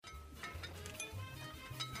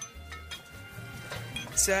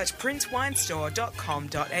Search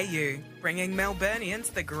princewinestore.com.au, bringing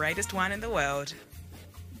Melburnians the greatest wine in the world.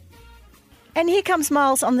 And here comes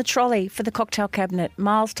Myles on the trolley for the cocktail cabinet.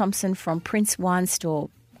 Myles Thompson from Prince Wine Store.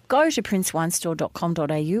 Go to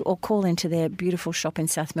princewinestore.com.au or call into their beautiful shop in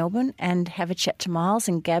South Melbourne and have a chat to Myles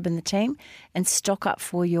and Gab and the team and stock up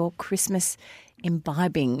for your Christmas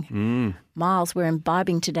imbibing. Myles, we're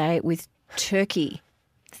imbibing today with turkey.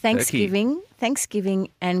 Thanksgiving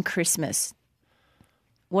and Christmas.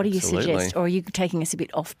 What do you suggest? Or are you taking us a bit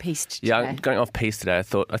off-piste today? Yeah, I'm going off-piste today.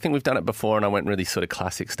 I think we've done it before and I went really sort of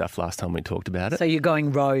classic stuff last time we talked about it. So you're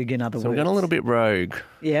going rogue, in other words. So I'm going a little bit rogue.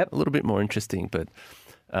 Yep. A little bit more interesting, but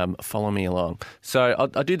follow me along. So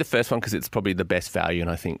I'll do the first one because it's probably the best value and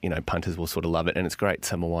I think, punters will sort of love it. And it's great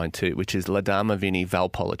summer wine too, which is La Dama Vini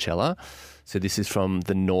Valpolicella. So this is from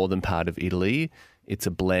the northern part of Italy. It's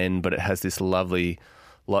a blend, but it has this lovely,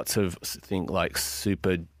 lots of, like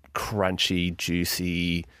super crunchy,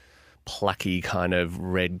 juicy, plucky kind of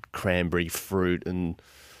red cranberry fruit and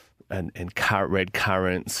red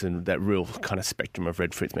currants and that real kind of spectrum of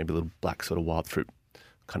red fruits, maybe a little black sort of wild fruit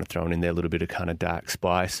kind of thrown in there, a little bit of kind of dark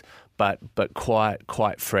spice, but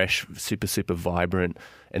quite fresh, super, super vibrant.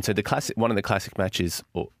 And so one of the classic matches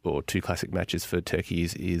or two classic matches for turkey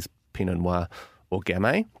is Pinot Noir or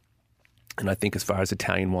Gamay. And I think as far as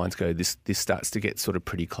Italian wines go, this starts to get sort of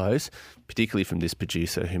pretty close, particularly from this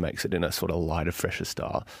producer who makes it in a sort of lighter, fresher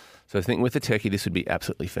style. So I think with the turkey, this would be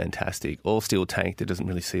absolutely fantastic. All steel tanked, it doesn't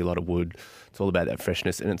really see a lot of wood. It's all about that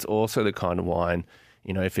freshness. And it's also the kind of wine,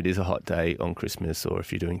 if it is a hot day on Christmas or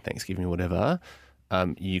if you're doing Thanksgiving or whatever,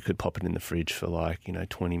 you could pop it in the fridge for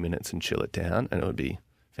 20 minutes and chill it down and it would be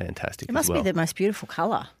fantastic as well. It must be the most beautiful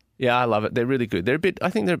colour. Yeah, I love it. They're really good. I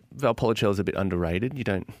think Valpolicella is a bit underrated. You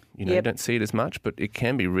don't see it as much, but it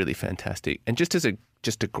can be really fantastic. And just a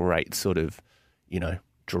great sort of,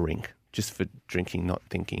 drink, just for drinking, not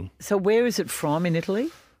thinking. So where is it from in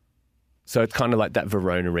Italy? So it's kind of like that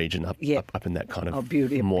Verona region up in that kind of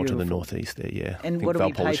more to the northeast there, yeah. And what do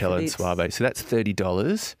we pay for this? Suave. So that's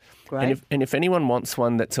 $30. Great. And if anyone wants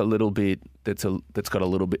one that's a little bit that's got a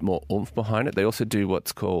little bit more oomph behind it, they also do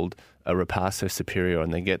what's called a Ripasso Superior,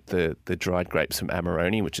 and they get the dried grapes from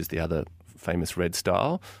Amarone, which is the other famous red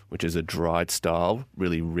style, which is a dried style,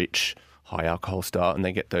 really rich, high alcohol style, and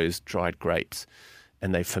they get those dried grapes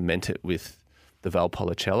and they ferment it with the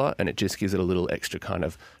Valpolicella, and it just gives it a little extra kind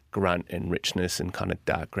of grunt and richness and kind of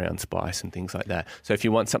dark ground spice and things like that. So if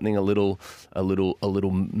you want something a little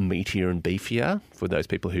meatier and beefier for those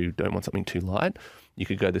people who don't want something too light, you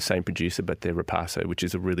could go the same producer, but they're Ripasso, which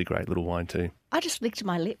is a really great little wine too. I just licked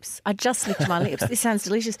my lips. This sounds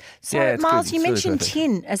delicious. So, yeah, Myles, you mentioned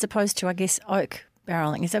tin as opposed to, I guess, oak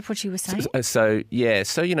barrelling. Is that what you were saying? So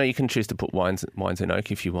you can choose to put wines in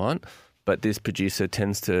oak if you want, but this producer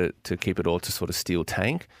tends to keep it all to sort of steel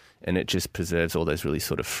tank, and it just preserves all those really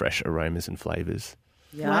sort of fresh aromas and flavours.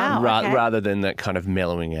 Yeah. Wow, rather than that kind of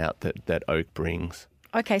mellowing out that oak brings.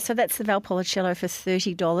 Okay, so that's the Valpolicella for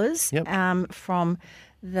 $30 from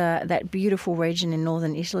that beautiful region in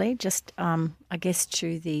northern Italy, just I guess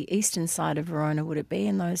to the eastern side of Verona, would it be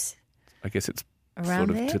in those? I guess it's around sort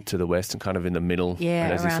of there? To the west and kind of in the middle. Yeah,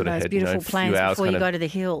 and as around you sort of those head, beautiful plains before you go to the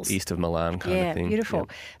hills. East of Milan kind of thing. Yeah, beautiful.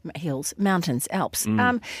 Hills, mountains, Alps.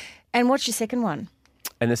 And what's your second one?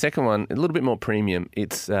 And the second one, a little bit more premium.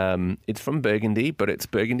 It's from Burgundy, but it's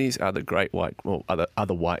Burgundy's other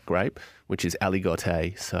white grape, which is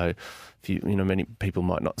Aligoté. So, many people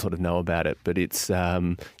might not sort of know about it, but it's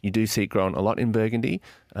you do see it grown a lot in Burgundy.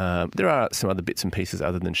 There are some other bits and pieces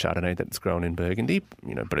other than Chardonnay that's grown in Burgundy,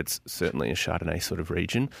 but it's certainly a Chardonnay sort of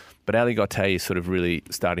region. But Aligoté is sort of really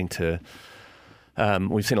starting to.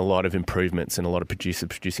 We've seen a lot of improvements and a lot of producers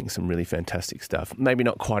producing some really fantastic stuff. Maybe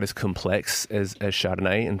not quite as complex as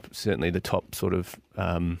Chardonnay, and certainly the top sort of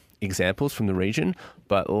examples from the region,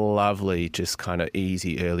 but lovely, just kind of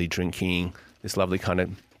easy early drinking, this lovely kind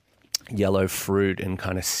of yellow fruit and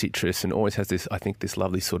kind of citrus, and always has this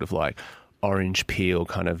lovely sort of like orange peel,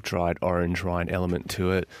 kind of dried orange rind element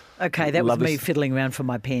to it. Okay, that was me fiddling around for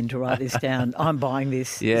my pen to write this down. I'm buying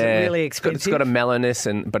this. Yeah. Is it really expensive? It's got a mellowness,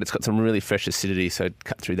 but it's got some really fresh acidity, so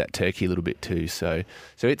cut through that turkey a little bit too. So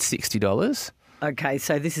it's $60. Okay,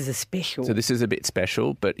 so this is a special. So this is a bit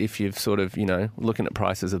special, but if you've sort of, looking at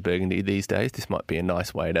prices of Burgundy these days, this might be a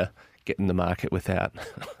nice way to get in the market without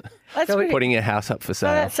putting your house up for sale.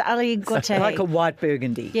 So that's Aligoté. Like a white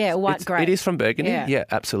Burgundy. Yeah, white grape. It is from Burgundy, yeah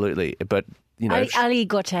absolutely. But,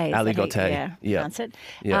 Aligoté. Aligoté, yeah. It.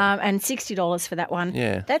 Yeah. And $60 for that one.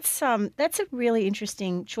 Yeah. That's a really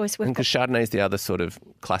interesting choice. Because Chardonnay is the other sort of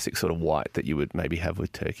classic sort of white that you would maybe have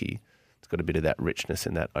with turkey. It's got a bit of that richness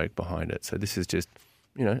and that oak behind it. So this is just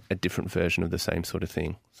a different version of the same sort of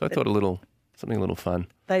thing. So I thought something a little fun.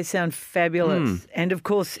 They sound fabulous. And of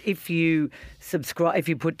course, if you subscribe, if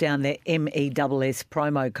you put down their MESS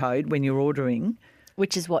promo code when you're ordering,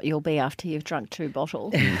 Which is what you'll be after you've drunk 2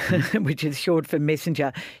 bottles. which is short for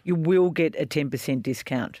messenger, you will get a 10%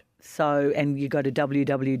 discount. So, and you go to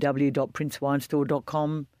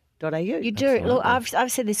www.princewinestore.com.au. You do. Look,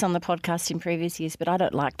 I've said this on the podcast in previous years, but I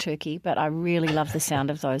don't like turkey, but I really love the sound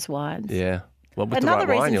of those wines. Yeah. Well, with the right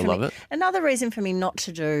wine, you'll love it. Another reason for me not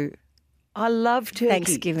to do I love turkey.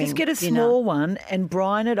 Thanksgiving Just get a dinner. small one and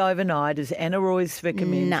brine it overnight, as Anna always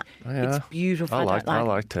recommends. Nah. Yeah. It's beautiful. I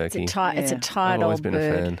like turkey. It's a tired I've always old been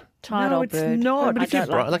bird. a fan. Tired No, old it's bird. not. But I if you don't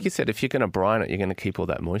like like you said, if you're going to brine it, you're going to keep all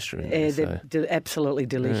that moisture in there. They're absolutely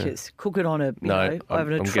delicious. Cook it on a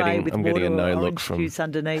over a I'm tray getting- with I'm water getting a no or look orange from- juice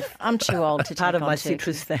underneath. I'm too old to Part take of on my turkey.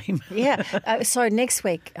 citrus theme. Yeah. So next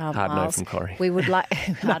week, Hard no Myles, from Corrie. we would like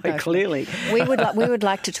Clearly. we would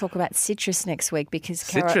like to talk about citrus next week because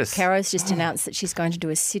Citrus? Caro's just announced that she's going to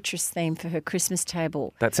do a citrus theme for her Christmas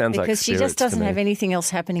table. That sounds like because she spirits just to doesn't me. have anything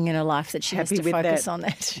else happening in her life that she Happy has to with focus that. on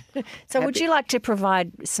that. So would you like to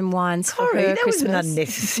provide some wines for Corrie, her that was an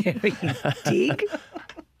Christmas? unnecessary dig.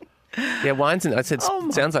 Yeah, wines. And I said, Oh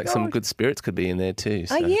my sounds like some God. good spirits could be in there too.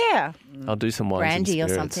 So Oh yeah, I'll do some wines brandy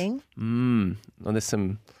and or spirits. something. Well, there's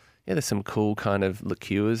some cool kind of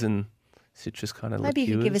liqueurs and citrus kind of Maybe liqueurs.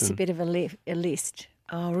 you could give us a and- bit of a list.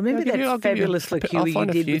 Oh, remember I'll give you- that I'll give you- fabulous I'll liqueur you find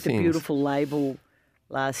a did few with the things. beautiful label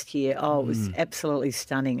last year? Oh, it was absolutely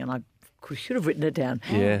stunning, and I should have written it down.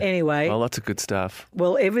 Yeah. Anyway, Oh, lots of good stuff.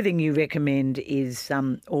 well, everything you recommend is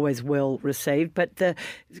always well received. But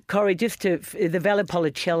Corrie, the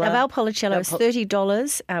Valpolicella. A Valpolicella is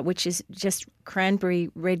 $30, which is just cranberry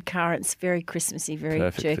red currants, very Christmassy, very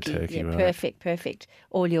Perfect for turkey, yeah, right. perfect.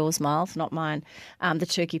 All yours, Myles, not mine. The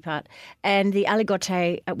turkey part. And the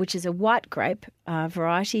Aligoté, which is a white grape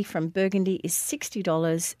variety from Burgundy, is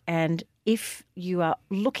 $60. And if you are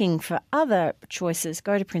looking for other choices,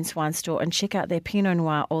 go to Prince Wine Store and check out their Pinot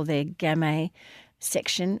Noir or their Gamay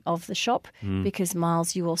section of the shop because,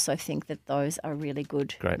 Myles, you also think that those are really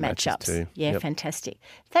good Great matches matchups. too. Yeah, Yep. fantastic.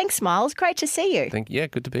 Thanks, Myles. Great to see you.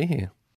 Good to be here.